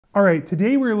All right,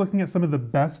 today we're looking at some of the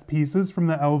best pieces from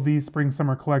the LV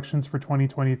Spring-Summer collections for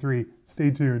 2023.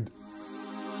 Stay tuned.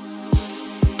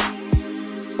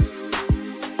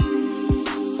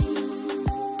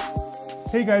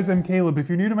 Hey guys, I'm Caleb. If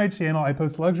you're new to my channel, I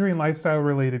post luxury and lifestyle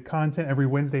related content every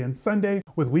Wednesday and Sunday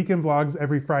with weekend vlogs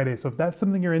every Friday. So if that's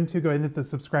something you're into, go ahead and hit the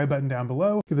subscribe button down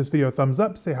below. Give this video a thumbs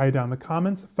up, say hi down in the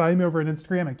comments, find me over on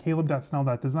Instagram at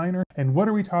caleb.snell.designer. And what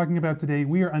are we talking about today?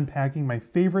 We are unpacking my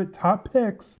favorite top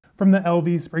picks from the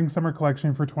LV Spring-Summer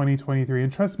collection for 2023.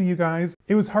 And trust me, you guys,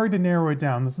 it was hard to narrow it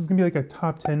down. This is gonna be like a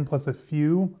top 10 plus a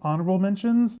few honorable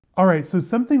mentions. All right, so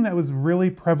something that was really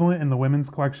prevalent in the women's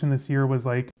collection this year was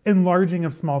like enlarging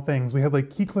of small things. We had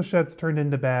like key clochettes turned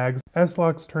into bags,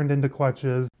 S-locks turned into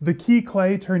clutches, the key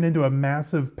clay turned into a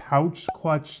massive pouch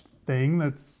clutch thing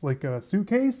that's like a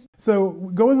suitcase. So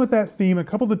going with that theme, a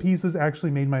couple of the pieces actually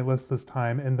made my list this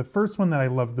time, and the first one that I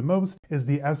loved the most is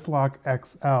the S-Lock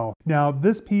XL. Now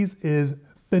this piece is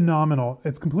phenomenal.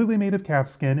 It's completely made of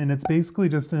calfskin and it's basically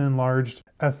just an enlarged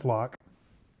S-Lock.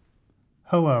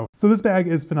 Hello. So this bag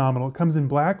is phenomenal. It comes in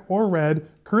black or red,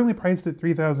 currently priced at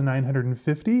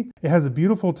 $3,950. It has a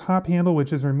beautiful top handle,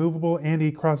 which is removable, and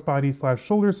a crossbody /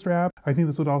 shoulder strap. I think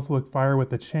this would also look fire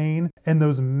with the chain. And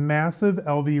those massive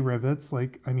LV rivets,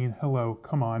 like, I mean, hello,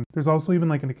 come on. There's also even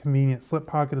like a convenient slip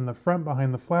pocket in the front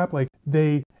behind the flap. Like,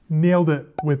 they nailed it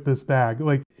with this bag.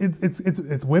 Like,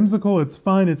 it's whimsical, it's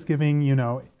fun, it's giving, you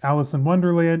know, Alice in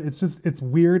Wonderland. It's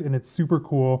weird and it's super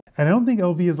cool. And I don't think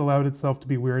LV has allowed itself to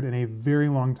be weird in a very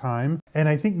long time. And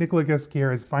I think Nicolas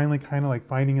Ghesquière is finally kind of like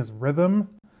finding his rhythm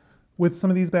with some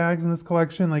of these bags in this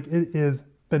collection. Like, it is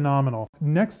phenomenal.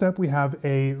 Next up, we have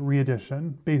a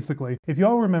re-edition, basically. If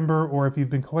y'all remember, or if you've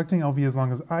been collecting LV as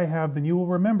long as I have, then you will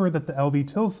remember that the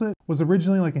LV Tilsitt was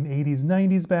originally like an 80s,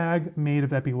 90s bag made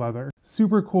of epi leather.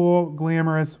 Super cool,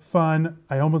 glamorous, fun.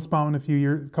 I almost bought one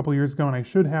a couple years ago, and I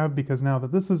should have, because now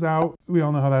that this is out, we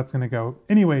all know how that's gonna go.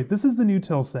 Anyway, this is the new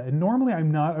Tilsitt, and normally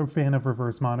I'm not a fan of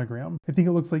reverse monogram. I think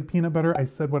it looks like peanut butter. I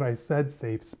said what I said,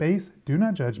 safe space. Do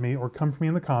not judge me or come for me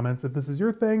in the comments. If this is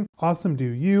your thing, awesome, do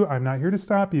you. I'm not here to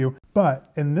stop you,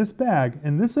 but in this bag,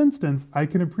 in this instance, I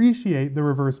can appreciate the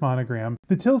reverse monogram.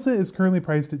 The Tilsitt is currently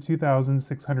priced at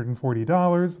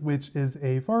 $2,640, which is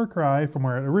a far cry from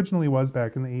where it originally was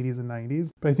back in the 80s and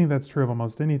 90s, but I think that's true of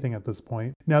almost anything at this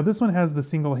point. Now this one has the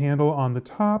single handle on the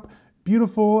top,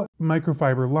 beautiful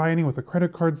microfiber lining with a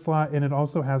credit card slot, and it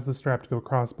also has the strap to go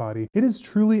crossbody. It is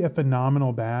truly a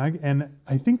phenomenal bag, and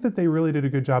I think that they really did a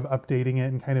good job updating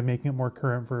it and kind of making it more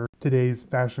current for today's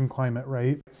fashion climate,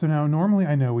 right? So now normally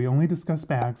I know we only discuss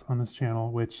bags on this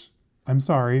channel, which I'm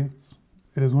sorry,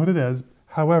 it is what it is.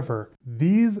 However,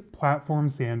 these platform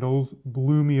sandals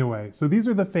blew me away. So these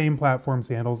are the Fame platform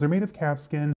sandals. They're made of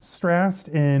calfskin, strassed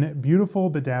in beautiful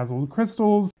bedazzled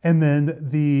crystals, and then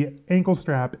the ankle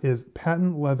strap is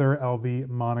patent leather LV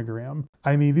monogram.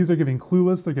 I mean, these are giving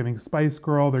Clueless, they're giving Spice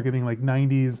Girl, they're giving like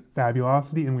 90s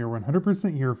fabulosity, and we are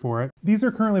 100% here for it. These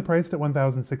are currently priced at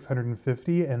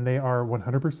 $1,650, and they are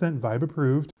 100% Vibe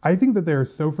approved. I think that they're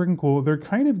so freaking cool. They're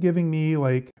kind of giving me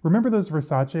like, remember those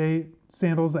Versace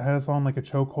sandals that had us on like a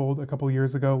chokehold a couple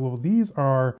years ago? Well, these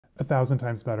are 1,000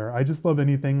 times better. I just love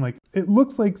anything like, it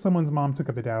looks like someone's mom took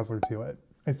a bedazzler to it.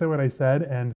 I said what I said,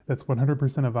 and that's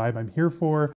 100% a vibe I'm here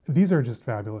for. These are just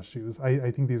fabulous shoes. I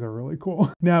think these are really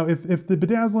cool. Now, if the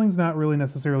bedazzling's not really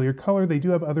necessarily your color, they do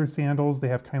have other sandals. They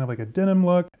have kind of like a denim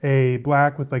look, a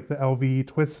black with like the LV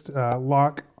twist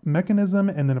lock mechanism,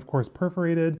 and then of course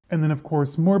perforated, and then of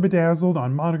course more bedazzled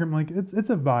on monogram. Like, it's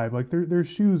a vibe. Like, their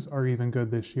shoes are even good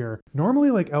this year.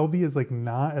 Normally, like, LV is like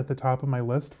not at the top of my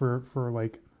list for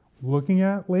like looking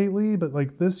at lately, but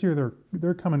like this year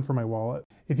they're coming for my wallet.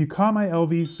 If you caught my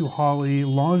LV Suhali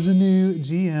L'Ingenue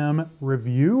GM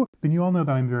review, then you all know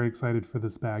that I'm very excited for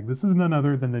this bag. This is none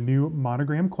other than the new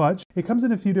monogram clutch. It comes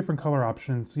in a few different color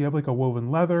options. So you have like a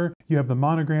woven leather, you have the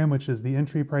monogram, which is the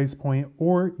entry price point,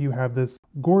 or you have this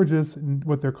gorgeous,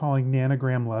 what they're calling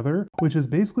nanogram leather, which is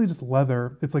basically just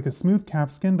leather. It's like a smooth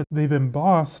calfskin, but they've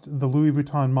embossed the Louis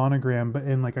Vuitton monogram, but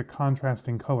in like a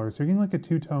contrasting color. So you're getting like a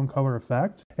two-tone color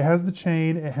effect. It has the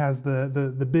chain, it has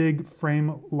the big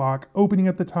frame lock opening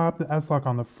at the top, the S-lock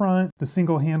on the front, the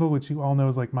single handle, which you all know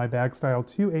is like my bag style,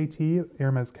 2AT,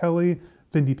 Hermès Kelly,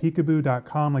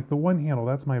 FendiPeekaboo.com, like the one handle,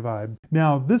 that's my vibe.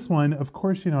 Now this one, of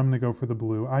course, you know I'm gonna go for the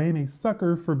blue. I am a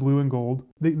sucker for blue and gold.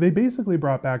 They basically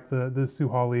brought back the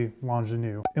Suhali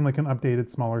L'Ingenue in like an updated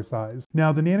smaller size.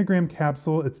 Now the nanogram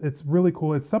capsule, it's really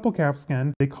cool. It's supple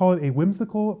calfskin. They call it a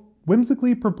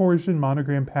whimsically proportioned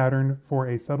monogram pattern for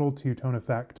a subtle two-tone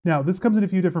effect. Now, this comes in a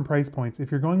few different price points.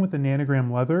 If you're going with the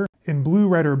nanogram leather, In blue,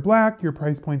 red, or black, your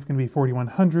price point's gonna be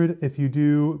 $4,100. If you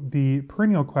do the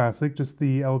perennial classic, just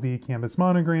the LV canvas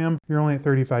monogram, you're only at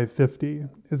 $3,550.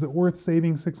 Is it worth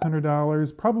saving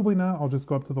 $600? Probably not. I'll just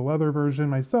go up to the leather version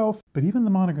myself. But even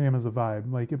the monogram is a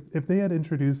vibe. Like if they had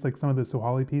introduced like some of the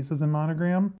Suhali pieces in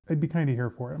monogram, I'd be kind of here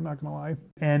for it, I'm not gonna lie.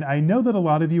 And I know that a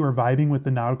lot of you are vibing with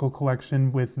the nautical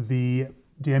collection with the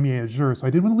Damier Azur, so I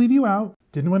didn't want to leave you out.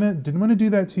 Didn't want to do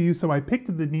that to you, so I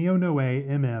picked the Neo Noe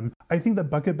MM. I think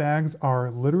that bucket bags are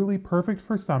literally perfect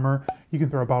for summer. You can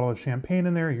throw a bottle of champagne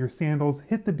in there, your sandals,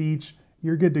 hit the beach,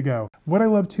 you're good to go. What I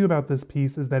love too about this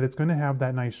piece is that it's going to have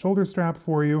that nice shoulder strap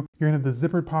for you. You're going to have the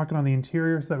zippered pocket on the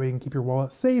interior so that way you can keep your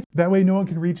wallet safe. That way no one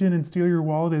can reach in and steal your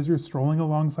wallet as you're strolling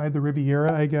alongside the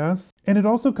Riviera, I guess. And it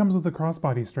also comes with a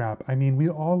crossbody strap. I mean, we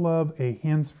all love a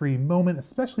hands-free moment,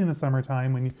 especially in the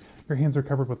summertime when your hands are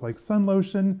covered with like sun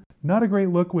lotion. Not a great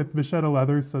look with Vachetta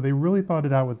leather, so they really thought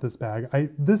it out with this bag.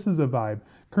 This is a vibe.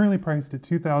 Currently priced at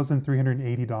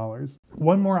 $2,380.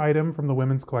 One more item from the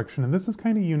women's collection, and this is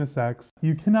kind of unisex.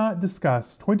 You cannot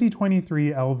discuss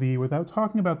 2023 LV without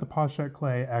talking about the Pochette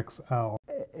Cles XL.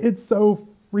 It's so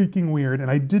freaking weird,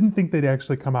 and I didn't think they'd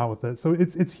actually come out with it. So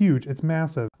it's huge, it's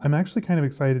massive. I'm actually kind of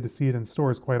excited to see it in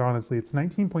stores, quite honestly. It's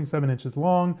 19.7 inches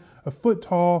long, a foot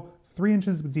tall, 3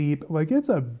 inches deep. Like, it's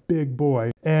a big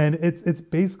boy. And it's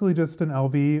basically just an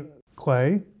LV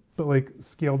clay, but like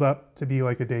scaled up to be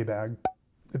like a day bag,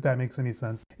 if that makes any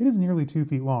sense. It is nearly 2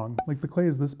 feet long. Like, the clay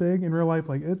is this big in real life.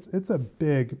 Like, it's a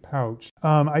big pouch.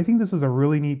 I think this is a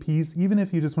really neat piece. Even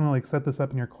if you just want to like set this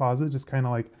up in your closet, just kind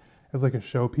of like as like a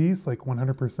showpiece, like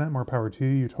 100% more power to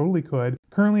you. You totally could.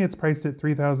 Currently it's priced at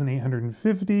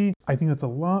 $3,850. I think that's a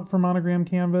lot for monogram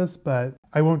canvas, but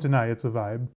I won't deny it's a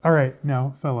vibe. All right,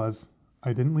 now fellas,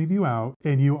 I didn't leave you out.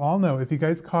 And you all know, if you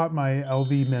guys caught my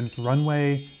LV men's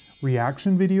runway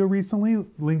reaction video recently,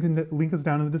 link is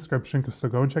down in the description, so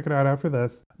go and check it out after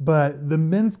this. But the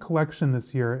men's collection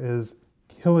this year is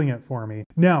killing it for me.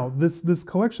 Now, this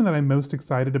collection that I'm most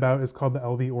excited about is called the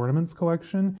LV Ornaments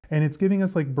collection, and it's giving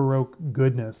us like Baroque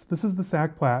goodness. This is the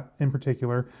sack plat in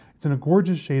particular. It's in a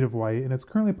gorgeous shade of white, and it's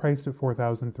currently priced at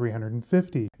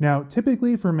 $4,350. Now,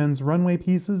 typically for men's runway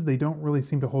pieces, they don't really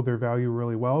seem to hold their value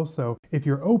really well, so if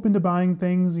you're open to buying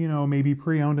things, you know, maybe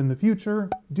pre-owned in the future,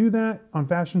 do that on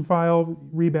Fashion File,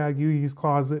 Rebag, Yuyi's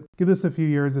Closet. Give this a few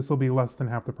years, this will be less than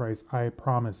half the price, I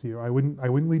promise you. I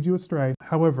wouldn't lead you astray.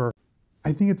 However,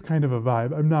 I think it's kind of a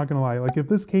vibe. I'm not gonna lie. Like, if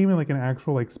this came in like an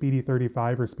actual like Speedy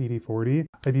 35 or Speedy 40,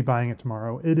 I'd be buying it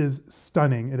tomorrow. It is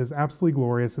stunning. It is absolutely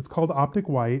glorious. It's called Optic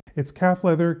White. It's calf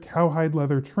leather, cowhide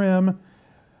leather trim,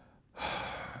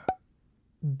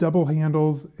 double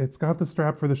handles. It's got the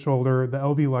strap for the shoulder, the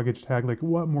LV luggage tag. Like,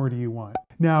 what more do you want?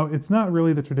 Now, it's not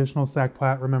really the traditional sack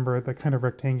plat, remember, the kind of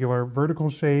rectangular vertical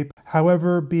shape.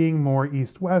 However, being more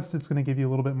east-west, it's gonna give you a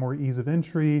little bit more ease of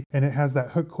entry, and it has that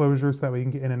hook closure so that way you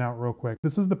can get in and out real quick.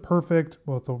 This is the perfect,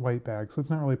 well, it's a white bag, so it's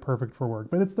not really perfect for work,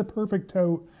 but it's the perfect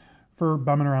tote for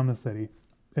bumming around the city.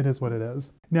 It is what it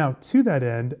is. Now, to that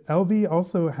end, LV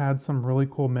also had some really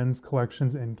cool men's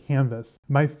collections in canvas.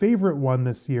 My favorite one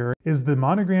this year is the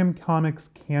Monogram Comics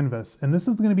Canvas, and this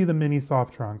is going to be the mini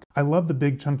soft trunk. I love the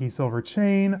big chunky silver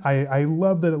chain. I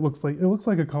love that it looks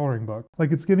like a coloring book.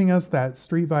 Like, it's giving us that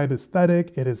street vibe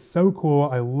aesthetic. It is so cool.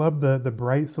 I love the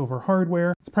bright silver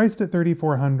hardware. It's priced at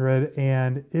 $3,400,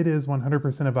 and it is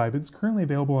 100% a vibe. It's currently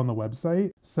available on the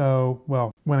website, so,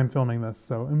 well, when I'm filming this,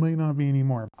 so it might not be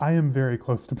anymore. I am very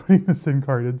close to putting this in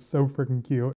card. It's so freaking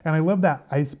cute. And I love that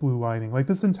ice blue lining. Like,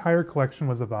 this entire collection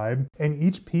was a vibe, and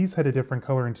each piece had a different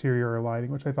color interior or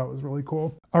lining, which I thought was really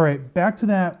cool. All right, back to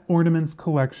that ornaments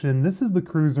collection. This is the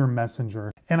Cruiser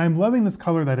Messenger, and I'm loving this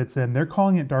color that it's in. They're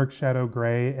calling it dark shadow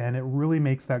gray, and it really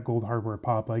makes that gold hardware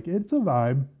pop. Like, it's a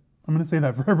vibe. I'm gonna say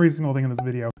that for every single thing in this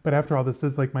video. But after all, this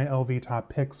is like my LV top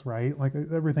picks, right? Like,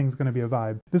 everything's gonna be a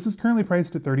vibe. This is currently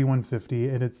priced at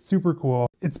 $3,150, and it's super cool.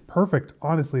 It's perfect,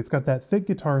 honestly. It's got that thick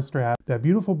guitar strap, that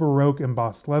beautiful Baroque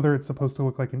embossed leather. It's supposed to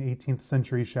look like an 18th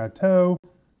century chateau.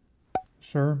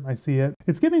 Sure, I see it.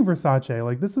 It's giving Versace.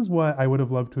 Like, this is what I would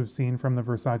have loved to have seen from the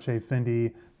Versace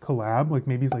Fendi collab. Like,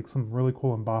 maybe like some really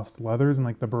cool embossed leathers and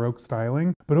like the Baroque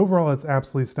styling. But overall, it's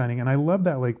absolutely stunning. And I love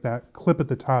that, like, that clip at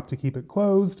the top to keep it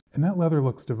closed. And that leather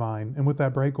looks divine. And with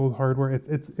that bright gold hardware,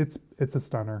 it's a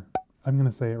stunner. I'm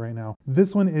gonna say it right now.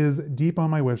 This one is deep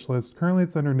on my wish list. Currently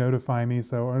it's under Notify Me,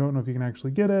 so I don't know if you can actually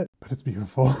get it, but it's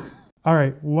beautiful. All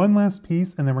right, one last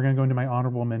piece, and then we're gonna go into my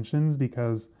honorable mentions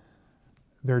because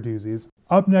they're doozies.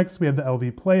 Up next, we have the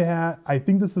LV Play Hat. I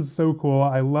think this is so cool.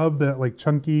 I love the like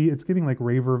chunky, it's giving like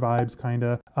raver vibes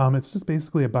kinda. It's just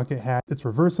basically a bucket hat. It's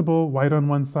reversible, white on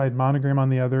one side, monogram on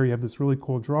the other. You have this really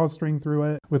cool drawstring through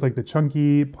it with like the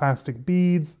chunky plastic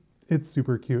beads. It's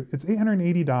super cute. It's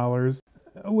 $880.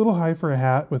 A little high for a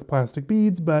hat with plastic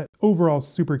beads, but overall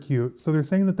super cute. So they're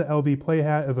saying that the LV play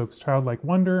hat evokes childlike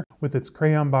wonder with its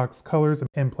crayon box colors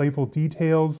and playful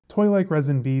details. Toy-like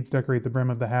resin beads decorate the brim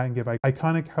of the hat and give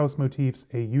iconic house motifs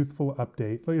a youthful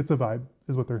update. Like, it's a vibe,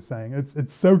 is what they're saying.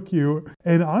 It's so cute.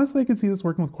 And honestly, I could see this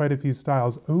working with quite a few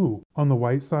styles. Ooh, on the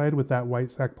white side with that white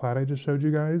sack plaid I just showed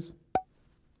you guys,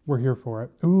 we're here for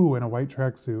it. Ooh, and a white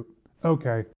tracksuit.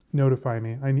 Okay. Notify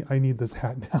me. I need this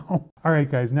hat now. All right,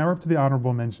 guys, now we're up to the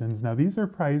honorable mentions. Now, these are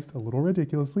priced a little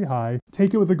ridiculously high.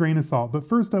 Take it with a grain of salt. But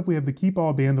first up, we have the Keep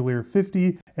All Bandolier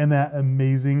 50 and that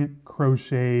amazing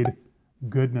crocheted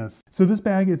goodness. So this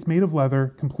bag, it's made of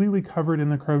leather, completely covered in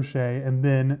the crochet, and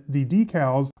then the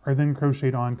decals are then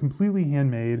crocheted on, completely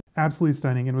handmade. Absolutely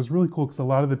stunning. And it was really cool because a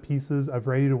lot of the pieces of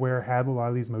ready to wear had a lot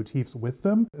of these motifs with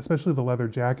them, especially the leather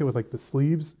jacket with like the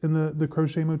sleeves in the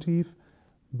crochet motif.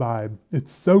 Vibe.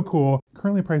 It's so cool.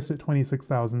 Currently priced at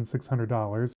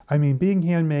 $26,600. I mean, being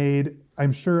handmade,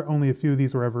 I'm sure only a few of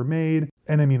these were ever made.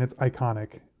 And I mean, it's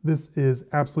iconic. This is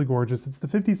absolutely gorgeous. It's the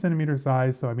 50 centimeter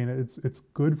size, so I mean, it's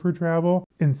good for travel.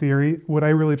 In theory, would I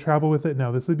really travel with it?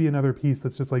 No, this would be another piece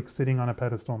that's just like sitting on a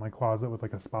pedestal in my closet with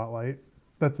like a spotlight.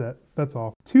 That's it. That's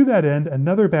all. To that end,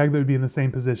 another bag that would be in the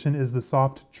same position is the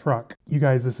Soft Truck. You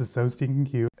guys, this is so stinking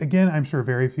cute. Again, I'm sure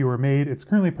very few were made. It's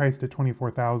currently priced at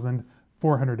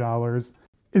 $24,400.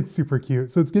 It's super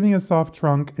cute. So it's giving a soft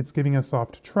trunk, it's giving a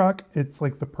soft truck. It's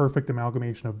like the perfect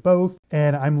amalgamation of both.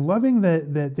 And I'm loving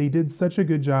that they did such a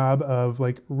good job of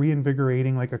like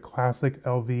reinvigorating like a classic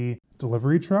LV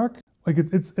delivery truck. Like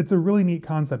it's a really neat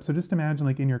concept. So just imagine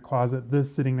like in your closet,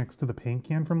 this sitting next to the paint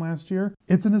can from last year.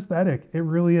 It's an aesthetic. It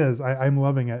really is. I'm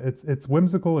loving it. It's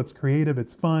whimsical, it's creative,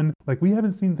 it's fun. Like we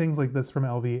haven't seen things like this from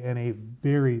LV in a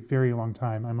very, very long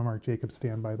time. I'm a Marc Jacobs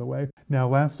stan, by the way. Now,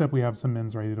 last up, we have some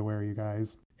men's ready to wear, you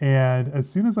guys. And as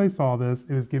soon as I saw this,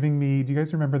 it was giving me, do you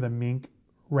guys remember the mink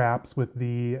wraps with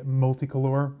the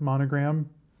multicolor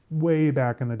monogram? Way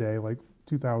back in the day, like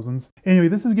 2000s. Anyway,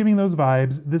 this is giving those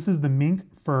vibes. This is the mink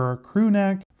fur crew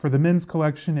neck. For the men's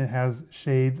collection, it has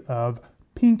shades of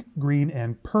pink, green,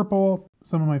 and purple.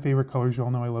 Some of my favorite colors. You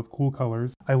all know I love cool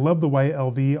colors. I love the white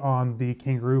LV on the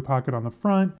kangaroo pocket on the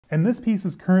front. And this piece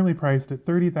is currently priced at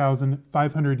 $30,500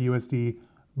 USD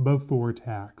before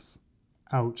tax.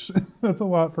 Ouch, that's a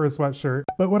lot for a sweatshirt.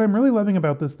 But what I'm really loving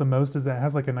about this the most is that it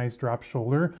has like a nice drop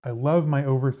shoulder. I love my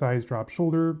oversized drop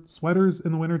shoulder sweaters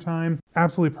in the wintertime.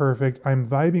 Absolutely perfect. I'm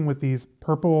vibing with these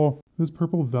purple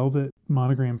velvet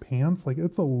monogram pants. Like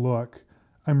it's a look.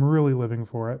 I'm really living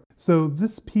for it. So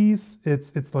this piece,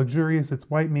 it's luxurious, it's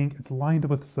white mink, it's lined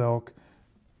with silk.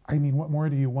 I mean, what more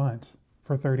do you want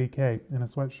for $30K in a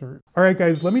sweatshirt? All right,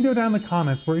 guys, let me know down in the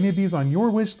comments, were any of these on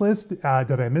your wish list? Did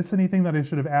I miss anything that I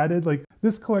should have added? Like,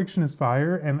 this collection is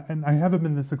fire, and I haven't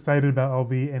been this excited about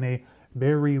LV in a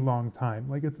very long time.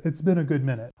 Like, it's been a good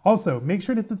minute. Also, make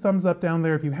sure to hit the thumbs up down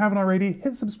there if you haven't already.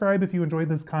 Hit subscribe if you enjoyed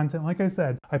this content. Like I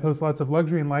said, I post lots of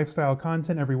luxury and lifestyle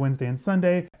content every Wednesday and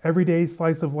Sunday. Everyday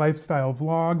slice of lifestyle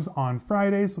vlogs on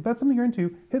Fridays. So if that's something you're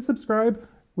into, hit subscribe.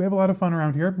 We have a lot of fun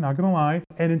around here, not gonna lie.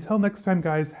 And until next time,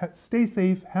 guys, stay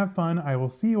safe, have fun. I will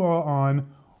see you all on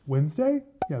Wednesday.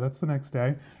 Yeah, that's the next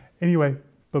day. Anyway,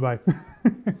 bye-bye.